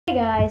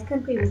guys,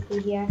 Country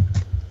Weekly here.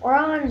 We're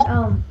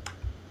on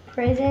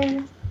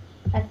prison.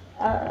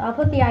 I'll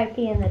put the IP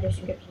in the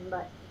description,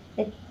 but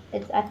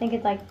it's I think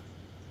it's like,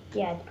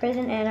 yeah, it's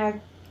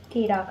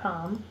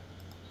prisonanarchy.com.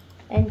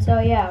 And so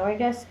yeah, we're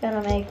just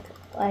gonna make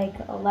like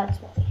a let's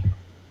play.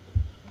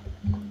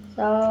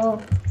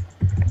 So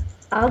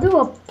I'll do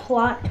a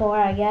plot tour,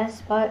 I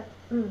guess, but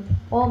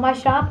well, my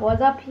shop was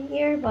up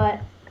here,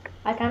 but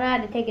I kind of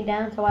had to take it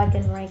down so I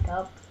can rank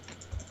up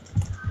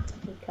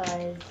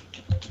because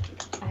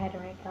I had to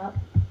rank up.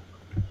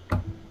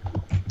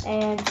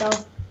 And so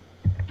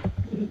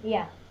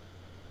yeah,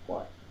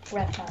 what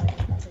reptile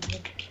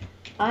messaging?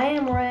 I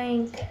am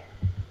rank.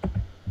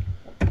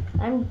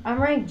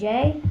 I'm rank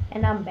J,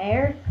 and I'm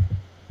bear.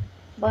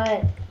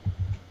 But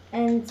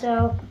and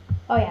so,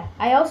 oh yeah,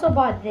 I also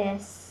bought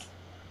this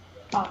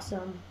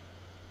awesome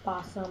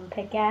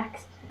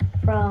pickaxe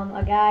from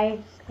a guy,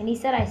 and he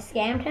said I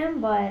scammed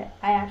him, but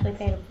I actually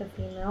paid him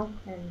 15 mil,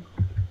 and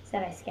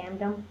said I scammed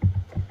him.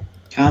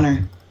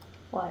 Connor.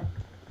 What?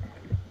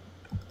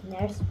 And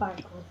there's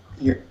sparkles.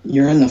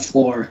 You're in the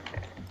floor.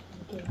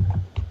 Okay.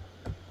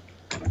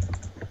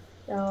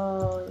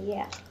 So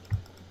yeah.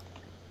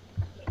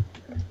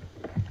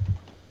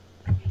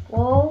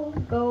 We'll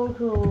go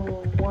to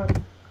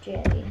Warp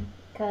J,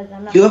 because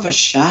I'm not... You have a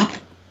shop?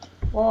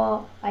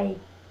 Well, I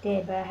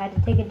did, but I had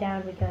to take it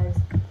down because...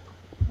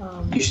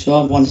 You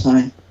still have one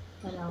sign.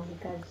 I know,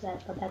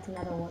 but that's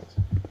another one.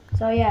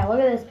 So yeah, look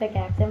at this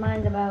pickaxe. It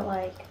mines about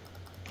like...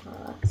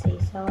 let's see,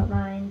 so it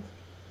mines...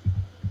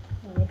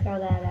 Let me throw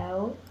that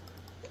out.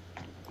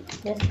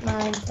 This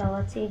mines, so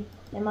let's see.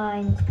 It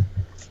mines...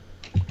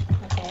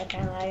 Okay,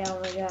 apparently I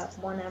only got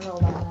 1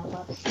 emerald on that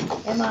one.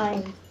 It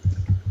mines...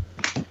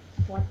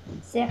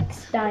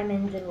 6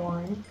 diamonds in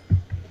 1,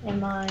 and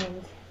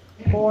mines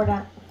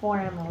 4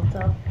 emeralds.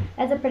 So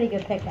that's a pretty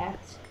good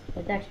pickaxe.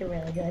 It's actually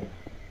really good.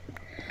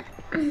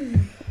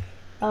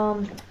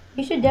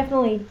 You should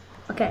definitely.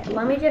 Okay,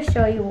 let me just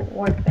show you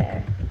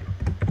Warfare.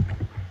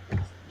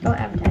 Don't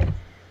advertise.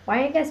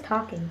 Why are you guys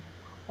talking?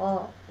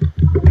 Well,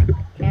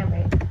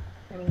 camera.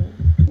 I mean,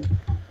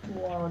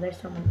 whoa, there's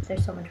so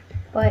much.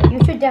 But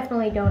you should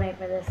definitely donate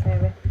for this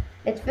server.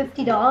 It's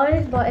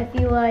 $50, but if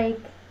you like.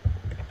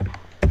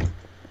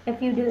 If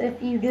you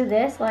do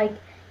this, like,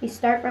 you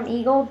start from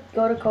Eagle,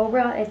 go to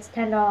Cobra, it's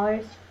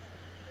 $10.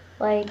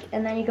 Like,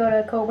 and then you go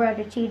to Cobra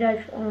to Cheetah,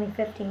 it's only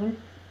 15,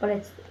 but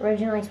it's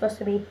originally supposed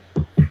to be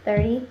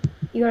 30.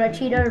 You go to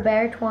Cheetah to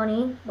Bear,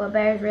 20, but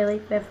Bear is really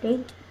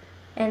 50.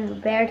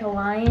 And Bear to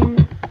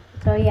Lion,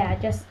 so yeah,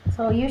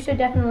 so you should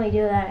definitely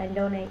do that and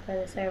donate for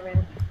the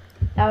server.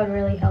 That would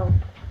really help,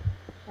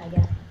 I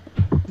guess.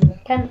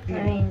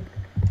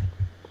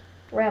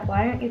 Rep,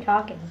 why aren't you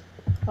talking?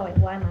 Oh wait,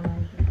 why am I not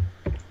here?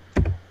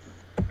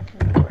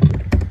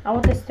 I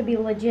want this to be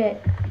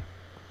legit.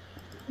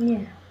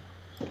 Yeah.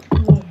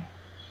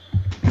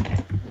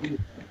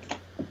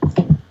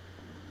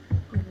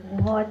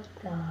 What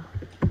the?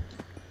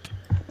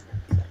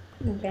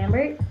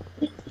 Jambert?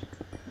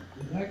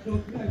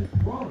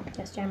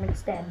 Guess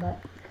Jambert's dead, but...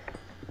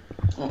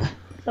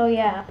 So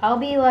yeah, I'll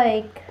be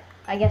like,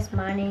 I guess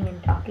mining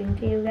and talking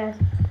to you guys.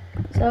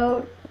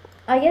 So,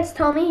 I guess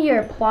tell me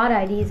your plot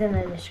IDs in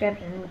the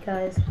description,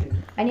 because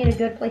I need a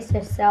good place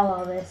to sell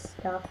all this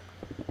stuff.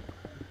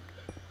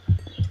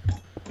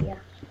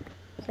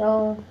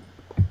 So,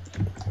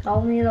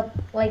 tell me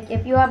like,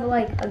 if you have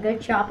like a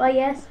good shop, I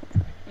guess,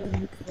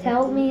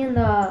 tell me in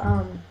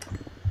the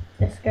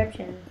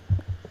description,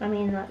 I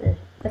mean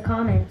the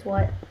comments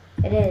what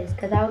it is,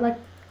 because I would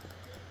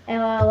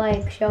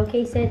like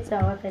showcase it, so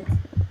if it's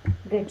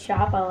a good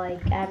shop, I'll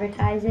like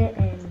advertise it,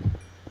 and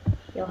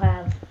you'll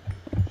have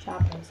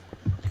shoppers.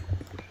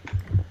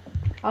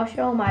 I'll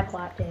show my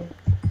plot too,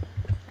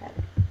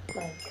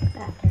 like,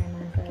 after I'm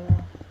in for a while.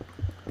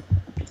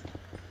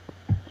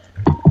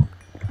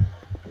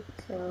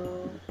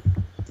 So,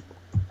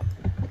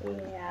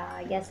 yeah,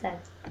 I guess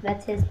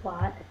that's his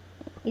plot.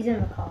 He's in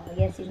the call. I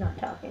guess he's not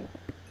talking.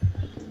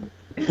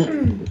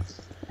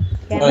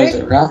 What is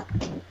it, Rob?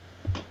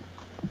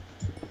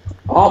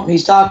 Oh,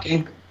 he's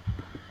talking.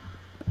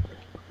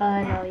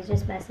 No, he's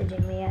just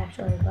messaging me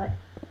actually, but...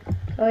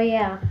 Oh,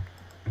 yeah.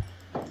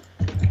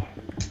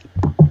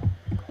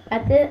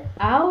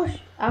 I'll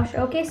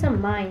showcase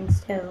some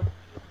mines too.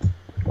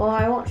 Well,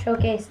 I won't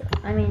showcase,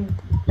 I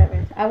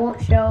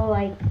won't show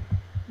like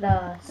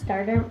the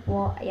starter,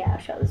 well, yeah, I'll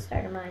show the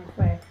starter mine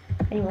for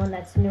anyone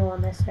that's new on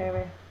this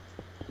server.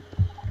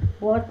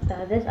 What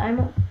the, this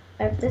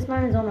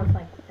mine is almost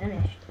like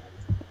finished.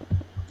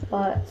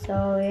 But,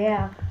 so,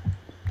 yeah.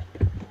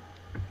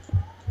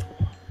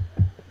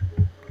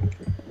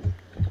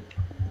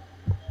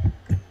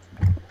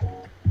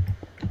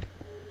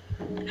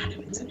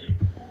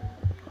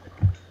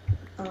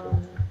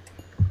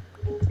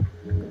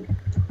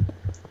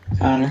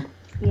 Connor?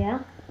 Yeah?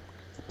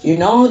 Do you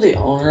know who the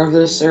owner of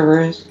this server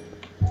is?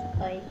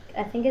 Like,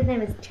 I think his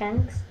name is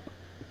Chenks.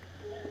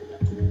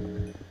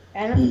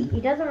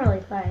 He doesn't really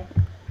play.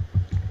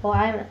 Well,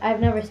 I've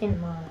never seen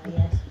him on, I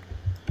guess.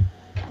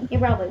 He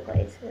probably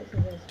plays. This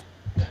is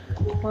his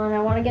Come on, I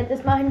want to get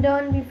this mine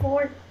done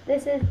before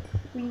this is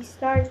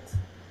restarts.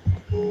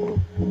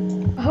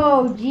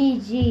 Oh,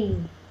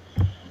 GG.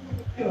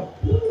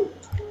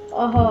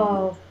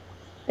 Oh,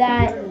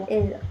 that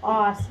is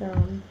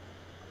awesome.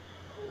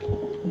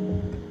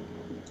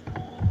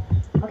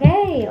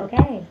 Okay.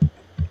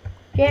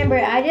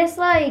 Jamber, I just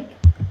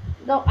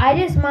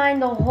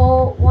mined the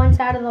whole one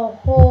side of the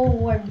whole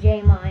warp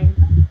J mine.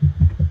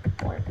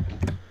 Warp.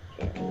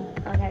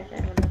 Okay, so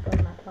I'm gonna go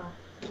to my plot.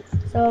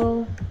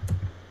 So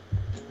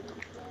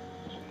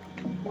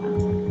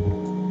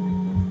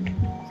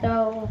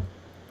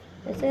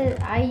this is,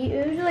 I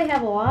usually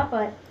have a lot,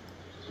 but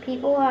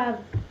people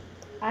have,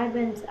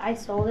 I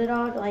sold it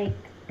all like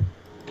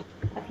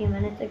a few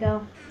minutes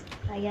ago,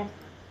 I guess.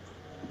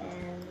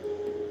 And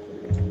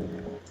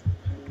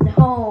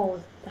no,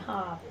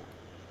 stop.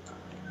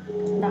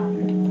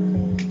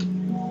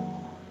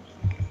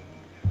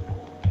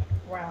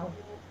 Wow.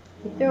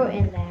 You threw it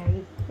in there,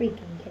 you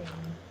freaking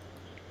kidding me.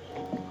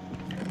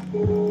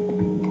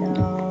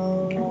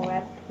 So,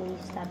 rep, please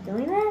stop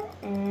doing that,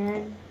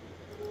 and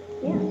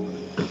yeah.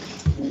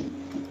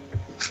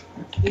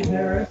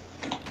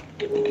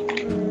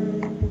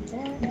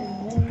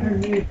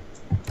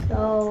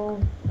 So,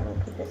 I'm gonna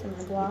put this in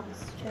my blocks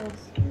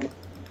chest.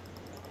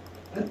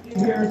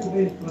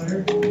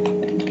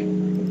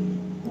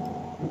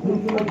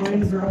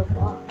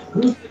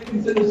 Who's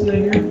sticking to this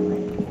thing here?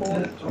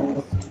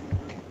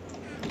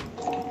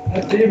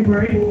 That's it,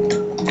 Marie.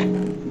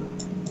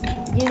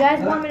 Do you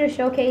guys want me to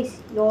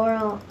showcase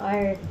your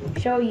or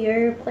show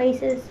your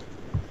places?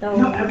 So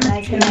you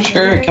guys can have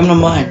Sure, visitors? come to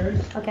mine.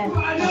 Okay.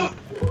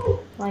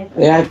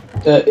 Yeah,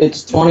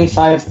 it's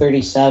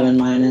 2537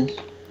 minus.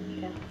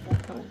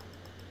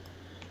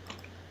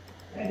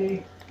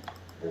 Eddie.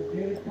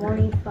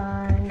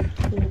 25,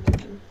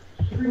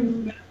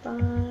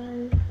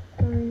 25,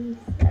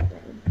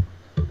 37.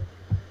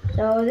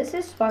 So this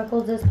is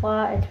Sparkles'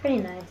 plot. It's pretty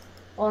nice.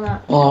 Well,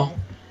 not nice.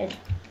 It's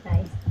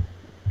nice.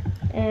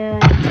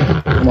 And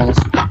Almost.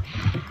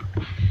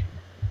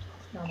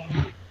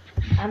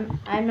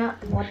 I'm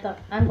not, what the,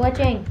 I'm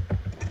glitching.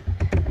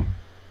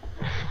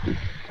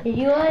 Did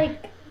you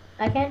like,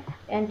 I can't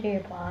enter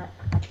your plot.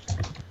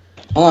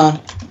 Hold on.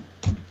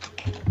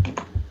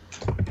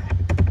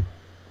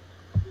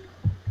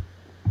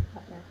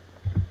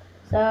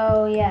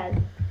 So yeah,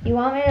 you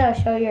want me to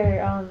show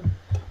your,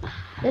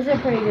 this is a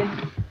pretty good,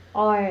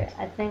 or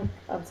I think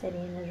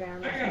obsidian is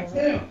around this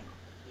area.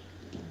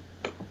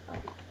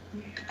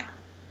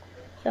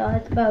 So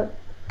it's about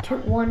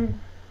 1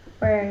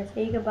 for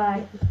say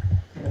goodbye.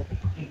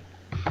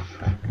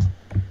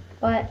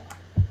 But,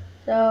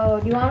 so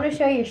do you want me to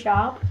show your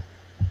shop?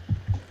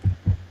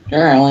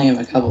 Sure, I only have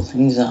a couple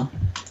things though.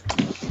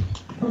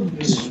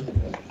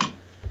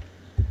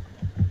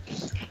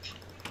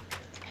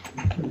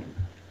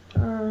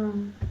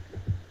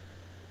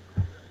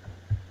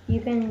 You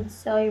can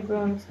sell your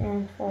brewing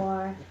stand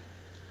for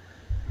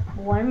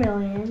 1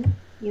 million.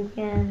 You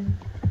can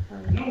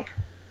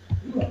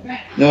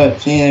No,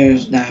 see,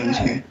 there's diamonds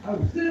here.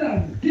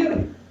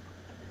 you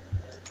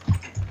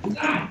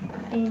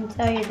can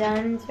sell your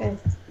diamonds for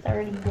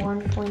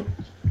 31 point.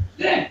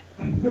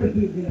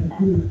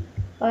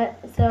 But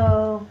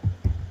so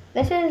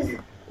this is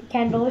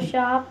Kendall's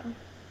shop.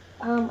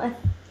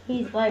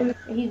 He's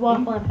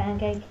waffle and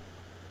pancake.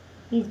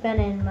 He's been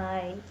in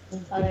my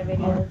other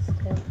videos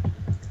too.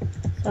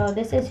 So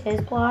this is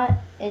his plot.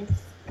 It's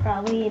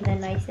probably the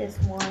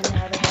nicest one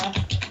out of us.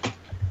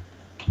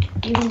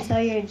 You can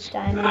sell your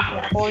diamond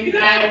for 40k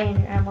and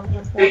your emerald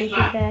for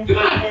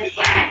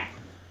 42k.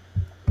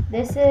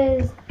 This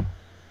is,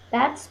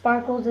 that's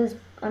Sparkles'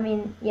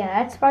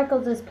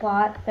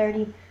 plot,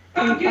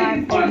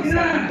 25,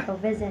 37, so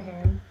visit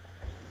him.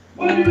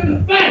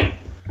 And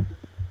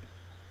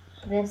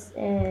this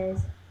is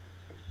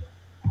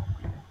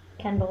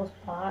Kendall's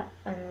plot,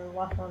 and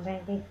waffle and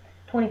pancake,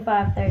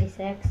 25,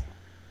 36.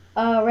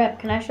 Rep,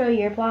 can I show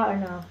you your plot or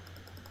no?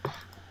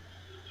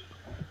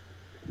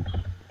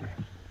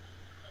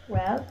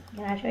 Rep,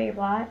 can I show your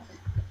plot?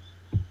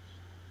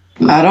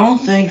 I don't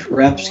think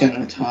Rep's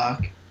gonna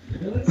talk.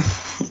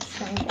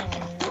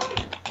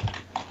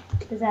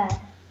 Who's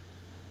that?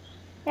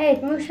 Hey,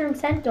 it's Mushroom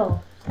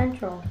Central.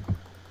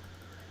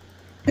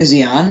 Is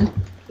he on?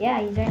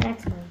 Yeah, he's right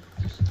next to me.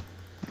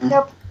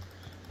 Nope.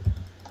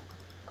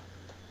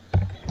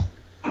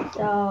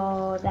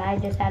 So, I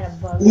just had a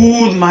bug.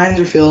 Ooh, the mines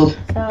are filled.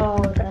 So,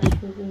 that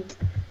should be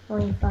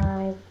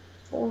 25,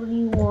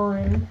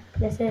 41.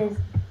 This is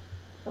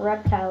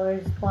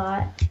Reptiler's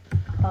plot.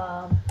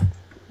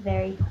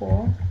 Very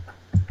cool.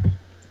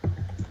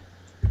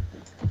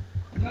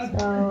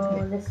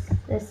 So,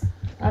 this,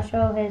 I'll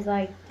show his,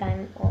 like,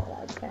 diamond,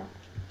 okay.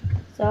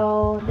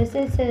 So, this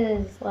is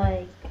his,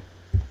 like,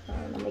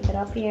 let me get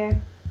up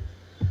here.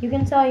 You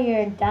can sell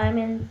your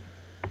diamonds.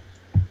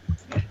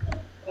 You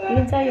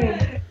can sell your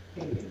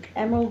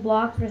emerald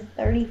blocks for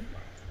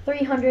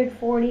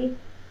 340k,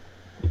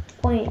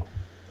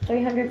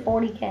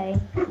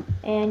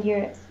 and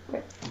your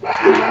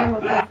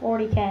emerald for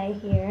 40k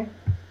here.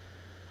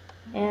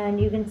 and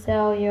you can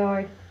sell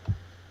your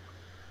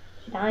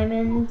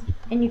diamonds,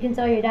 and you can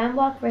sell your diamond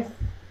block for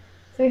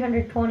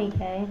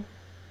 320k,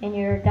 and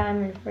your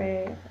diamonds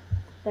for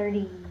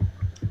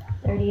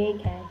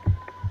 38k.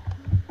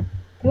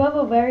 You have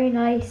a very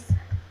nice,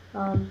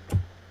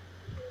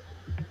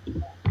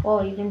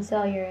 well, you can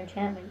sell your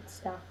enchantment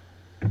stuff.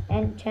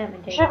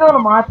 Enchantment You table. should go to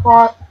my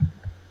plot.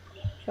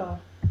 Sure.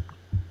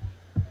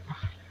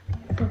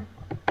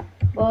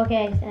 Well,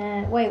 okay,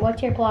 wait,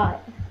 what's your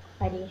plot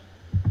ID?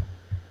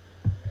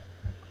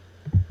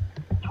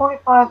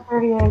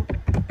 2538.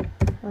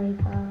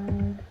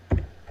 25,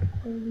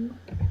 30,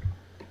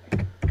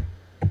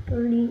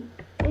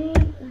 38.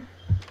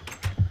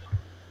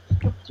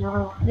 Skip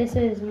 0. This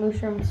is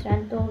Mushroom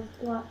Central's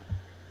plot.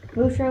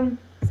 Mushroom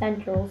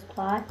Central's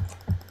plot.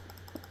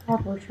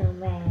 Yep. Mushroom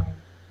Man.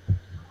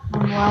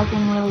 I'm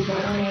lagging really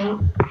bad. Donate.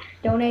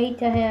 Donate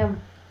to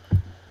him.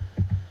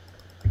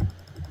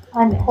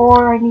 I'm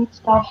poor, I need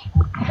stuff.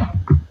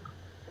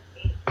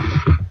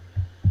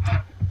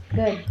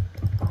 Good.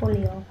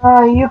 Coolio.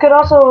 You could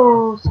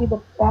also see the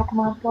back of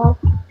my plot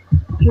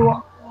if you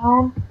walk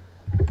down.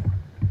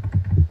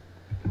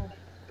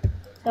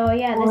 So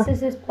yeah, this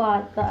is his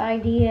plot. The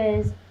ID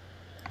is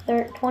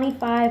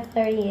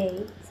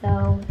 2538.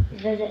 So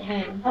visit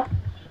him.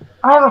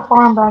 I have a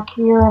farm back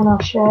here and a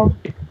shed.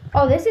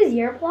 Oh, this is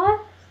your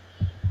plot?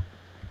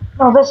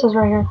 No, this is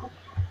right here.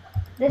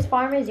 This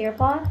farm is your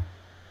plot?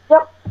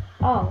 Yep.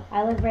 Oh,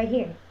 I live right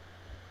here.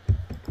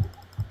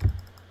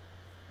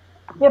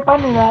 Yep, I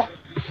knew that.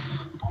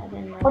 I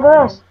didn't like Look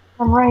at this.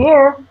 And right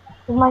here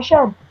is my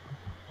shed.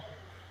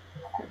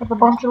 With a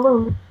bunch of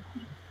loot.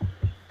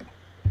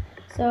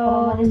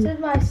 So this is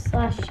my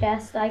slash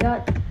chest. I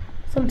got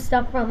some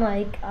stuff from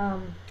like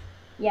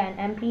yeah,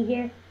 an MP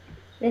here.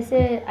 This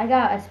is I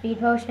got a speed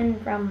potion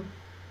from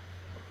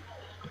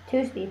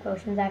 2 speed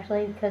potions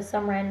actually, because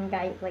some random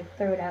guy like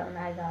threw it out and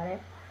I got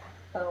it.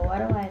 So why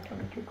do I have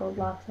 22 gold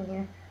blocks in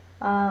here?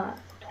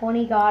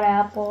 20 god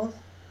apples,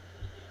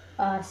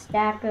 a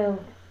stack of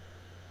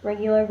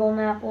regular golden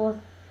apples,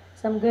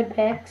 some good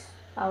picks.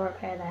 I'll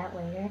repair that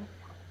later.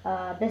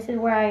 This is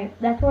where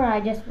that's where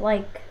I just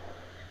like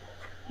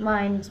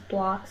mines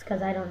blocks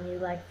because I don't need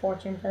like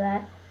fortune for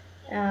that.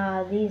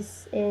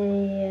 This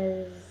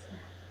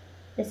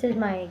is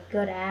my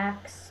good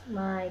axe,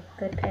 my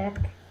good pick.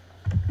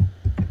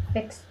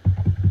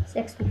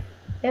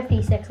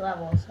 56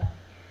 levels.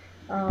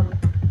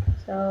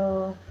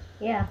 So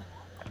yeah,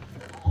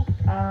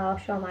 I'll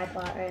show my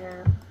plot right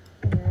now,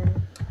 and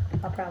then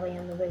I'll probably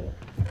end the video.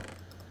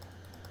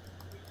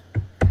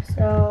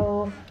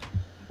 So,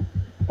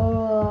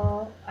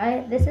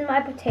 this is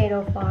my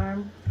potato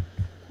farm.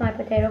 My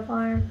potato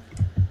farm.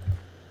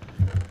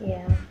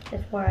 Yeah,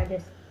 that's where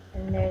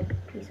and there's a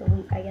piece of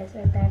wheat, I guess,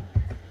 right there.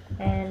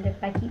 And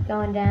if I keep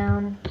going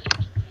down,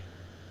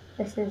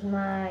 this is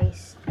my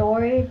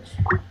storage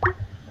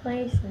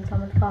place, and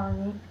someone's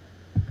calling me.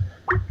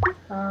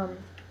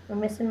 We're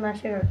missing my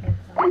sugarcane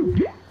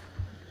farm.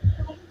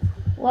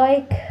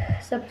 Like,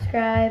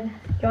 subscribe,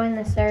 join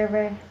the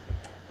server,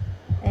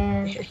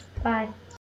 and bye.